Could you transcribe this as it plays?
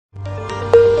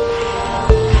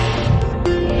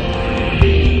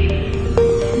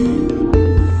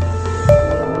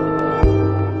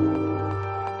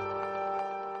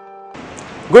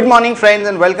Good morning friends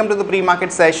and welcome to the pre-market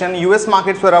session. US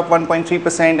markets were up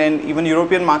 1.3% and even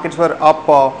European markets were up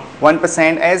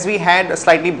 1% as we had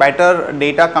slightly better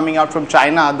data coming out from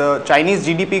China. The Chinese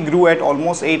GDP grew at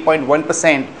almost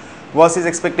 8.1% versus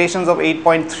expectations of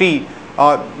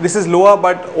 8.3%. This is lower,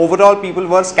 but overall people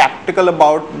were skeptical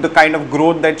about the kind of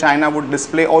growth that China would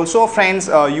display. Also friends,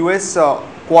 US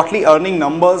quarterly earning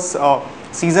numbers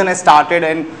season has started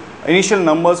and initial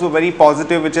numbers were very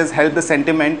positive, which has helped the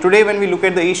sentiment. Today when we look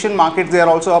at the Asian markets, they are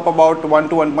also up about 1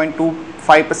 to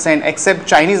 1.25% except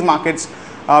Chinese markets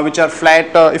which are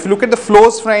flat. If you look at the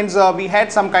flows friends, we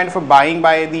had some kind of a buying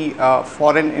by the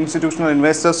foreign institutional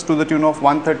investors to the tune of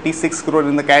 136 crore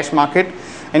in the cash market,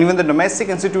 and even the domestic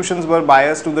institutions were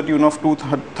buyers to the tune of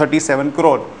 237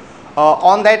 crore.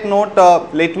 On that note,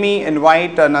 let me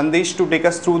invite Nandish to take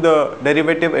us through the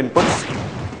derivative inputs.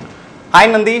 Hi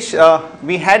Nandish,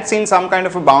 we had seen some kind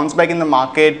of a bounce back in the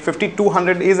market.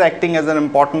 5200 is acting as an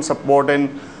important support, and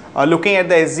looking at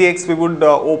the SGX, we would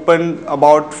open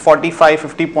about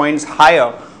 45-50 points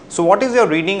higher. So what is your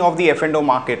reading of the F&O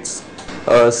markets?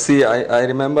 I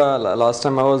remember last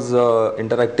time I was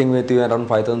interacting with you around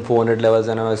 5,400 levels,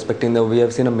 and I was expecting that we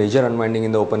have seen a major unwinding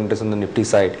in the open interest on the Nifty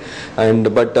side.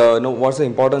 What's the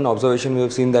important observation? We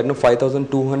have seen that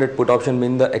 5,200 put option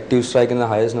mean the active strike in the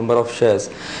highest number of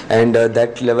shares, and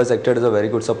that levels acted as a very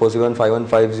good support. Even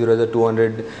 5150 as a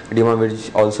 200 demand,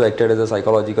 which also acted as a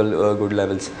psychological good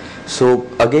levels. So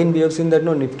again, we have seen that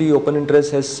Nifty open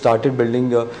interest has started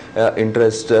building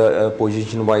interest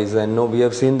position wise, and we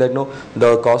have seen that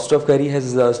the cost of carry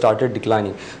has started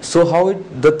declining. So how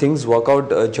the things work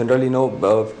out generally,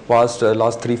 past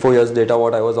last 3-4 years data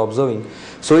what I was observing.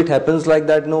 So it happens like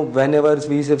that, whenever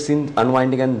we have seen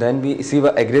unwinding and then we see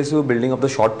the aggressive building of the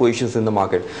short positions in the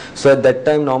market. So at that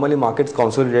time normally markets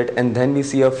consolidate and then we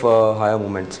see a higher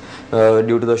movements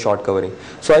due to the short covering.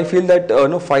 So I feel that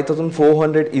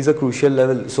 5,400 is a crucial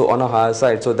level, so on a higher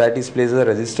side, so that is places a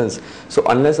resistance. So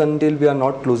unless until we are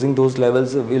not closing those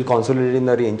levels, we will consolidate in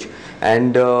the range,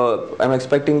 and I'm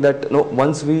expecting that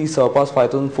once we surpass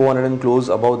 5,400 and close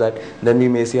above that, then we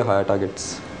may see a higher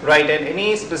targets. Right, and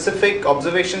any specific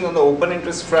observations on the open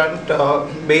interest front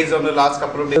based on the last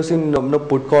couple of days? We have seen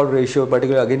put call ratio,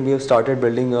 particularly again we have started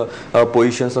building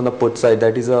positions on the put side.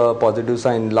 That is a positive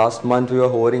sign. Last month we were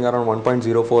hovering around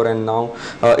 1.04 and now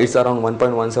it's around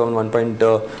 1.17,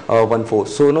 1.14.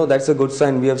 So that's a good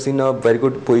sign. We have seen very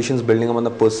good positions building up on the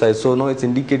put side. So it's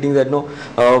indicating that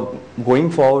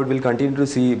going forward we'll continue to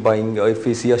see buying if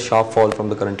we see a sharp fall from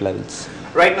the current levels.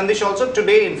 Right, Nandish, also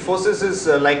today Infosys is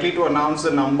likely to announce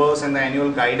the numbers and the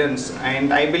annual guidance,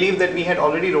 and I believe that we had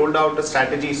already rolled out a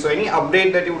strategy. So any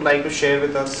update that you would like to share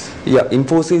with us? Yeah,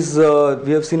 Infosys,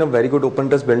 we have seen a very good open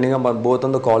interest building up on both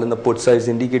on the call and the put sides,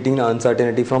 indicating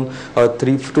uncertainty from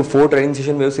 3 to 4 trading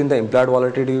session. We have seen the implied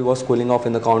volatility was cooling off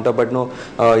in the counter, but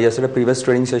yesterday previous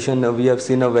trading session we have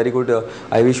seen a very good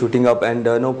IV shooting up, and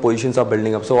positions are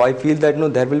building up. So I feel that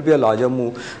there will be a larger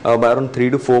move by around 3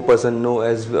 to 4%,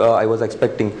 as I was expecting.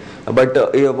 But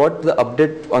what the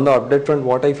update on the update front,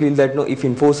 what I feel that if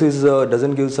Infosys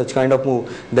doesn't give such kind of move,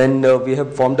 then we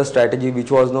have formed a strategy which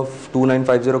was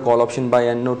 2950 call option buy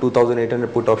and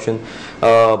 2800 put option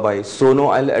buy. So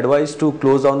I'll advise to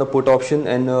close down the put option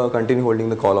and continue holding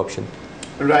the call option.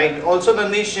 Right. Also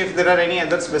Nandish, if there are any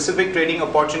other specific trading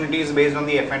opportunities based on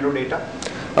the F&O data?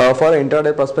 For an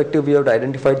intraday perspective, we have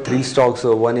identified 3 stocks.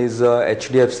 One is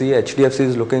HDFC. HDFC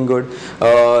is looking good.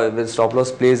 The stop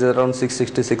loss plays around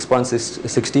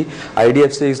 666.60.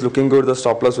 IDFC is looking good. The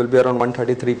stop loss will be around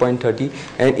 133.30.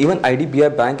 And even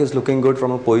IDBI Bank is looking good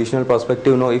from a positional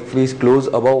perspective. If we close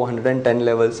above 110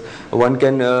 levels, one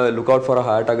can look out for a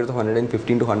higher target of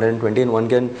 115 to 120, and one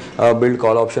can build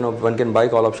call option of, one can buy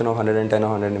call option of 110 or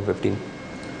 115.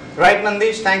 Right,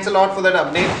 Nandish. Thanks a lot for that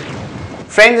update.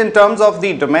 Friends, in terms of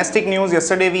the domestic news,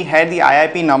 yesterday we had the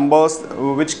IIP numbers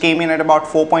which came in at about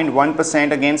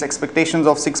 4.1% against expectations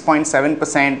of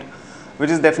 6.7%, which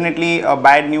is definitely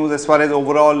bad news as far as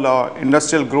overall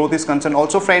industrial growth is concerned.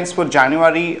 Also friends, for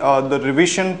January, the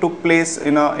revision took place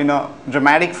in a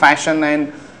dramatic fashion,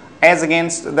 and as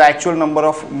against the actual number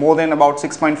of more than about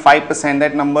 6.5%,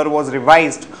 that number was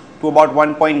revised to about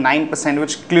 1.9%,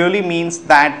 which clearly means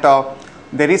that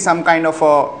there is some kind of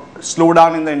a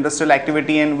slowdown in the industrial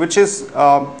activity, and which is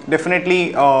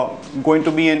definitely going to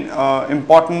be an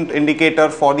important indicator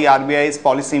for the RBI's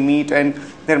policy meet, and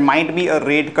there might be a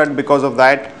rate cut because of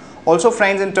that. Also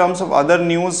friends, in terms of other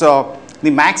news,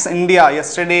 the Max India,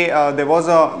 yesterday there was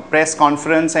a press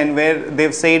conference and where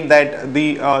they've said that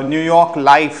the New York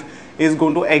Life is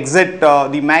going to exit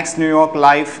the Max New York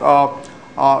Life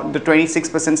the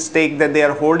 26% stake that they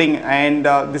are holding, and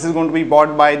this is going to be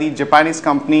bought by the Japanese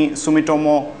company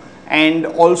Sumitomo. And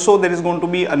also there is going to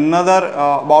be another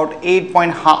about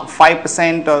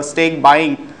 8.5% stake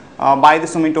buying by the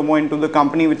Sumitomo into the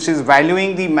company, which is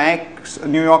valuing the Max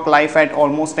New York Life at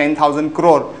almost 10,000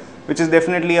 crore, which is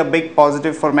definitely a big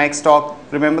positive for Max stock.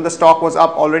 Remember, the stock was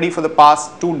up already for the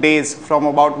past 2 days from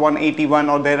about 181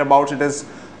 or thereabouts. It has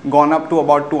gone up to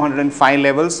about 205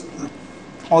 levels.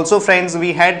 Also friends,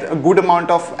 we had a good amount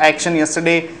of action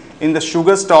yesterday in the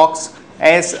sugar stocks,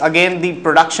 as again the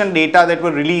production data that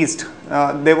were released,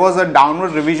 there was a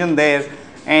downward revision there,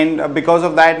 and because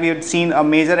of that we had seen a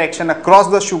major action across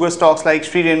the sugar stocks like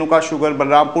Sri Renuka Sugar,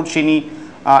 Balrampur Chini,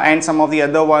 and some of the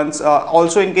other ones.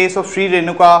 Also in case of Sri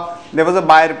Renuka, there was a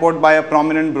buy report by a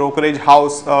prominent brokerage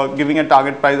house giving a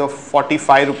target price of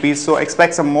 45 rupees. So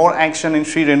expect some more action in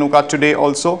Sri Renuka today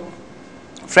also.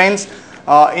 Friends,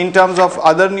 in terms of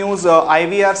other news,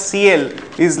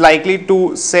 IVRCL is likely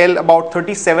to sell about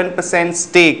 37%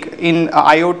 stake in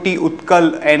IoT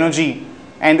Utkal Energy,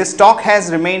 and the stock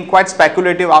has remained quite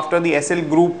speculative after the SL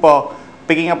group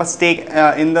picking up a stake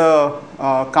in the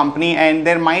company, and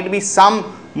there might be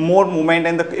some more movement,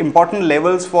 and the important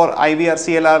levels for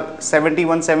IVRCL are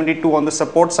 71, 72 on the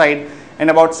support side and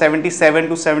about 77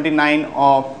 to 79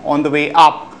 on the way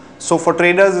up. So for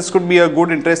traders, this could be a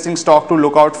good interesting stock to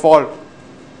look out for.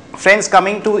 Friends,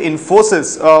 coming to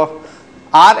Infosys,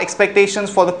 our expectations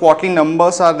for the quarterly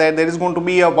numbers are that there is going to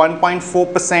be a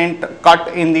 1.4% cut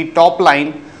in the top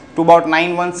line to about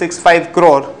 9165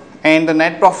 crore, and the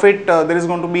net profit there is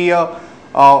going to be a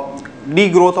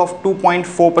degrowth of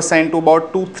 2.4% to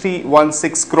about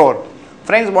 2316 crore.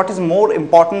 Friends, what is more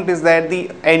important is that the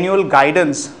annual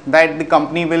guidance that the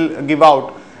company will give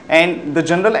out, and the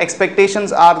general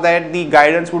expectations are that the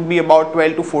guidance would be about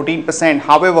 12 to 14%.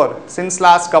 However, since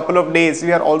last couple of days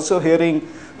we are also hearing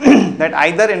that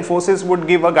either Infosys would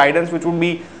give a guidance which would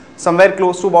be somewhere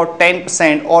close to about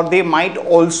 10%, or they might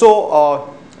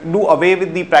also do away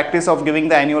with the practice of giving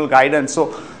the annual guidance.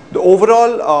 So the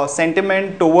overall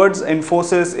sentiment towards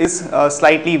Infosys is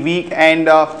slightly weak, and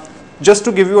just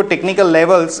to give you a technical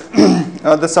levels,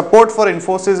 the support for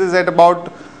Infosys is at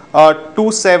about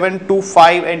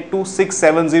 2725 and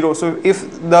 2670. So if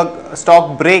the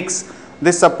stock breaks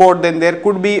this support, then there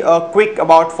could be a quick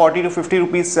about 40 to 50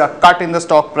 rupees cut in the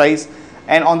stock price,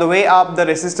 and on the way up the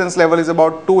resistance level is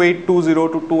about 2820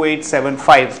 to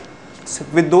 2875. So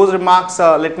with those remarks,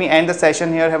 let me end the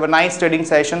session here. Have a nice trading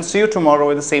session. See you tomorrow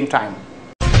at the same time.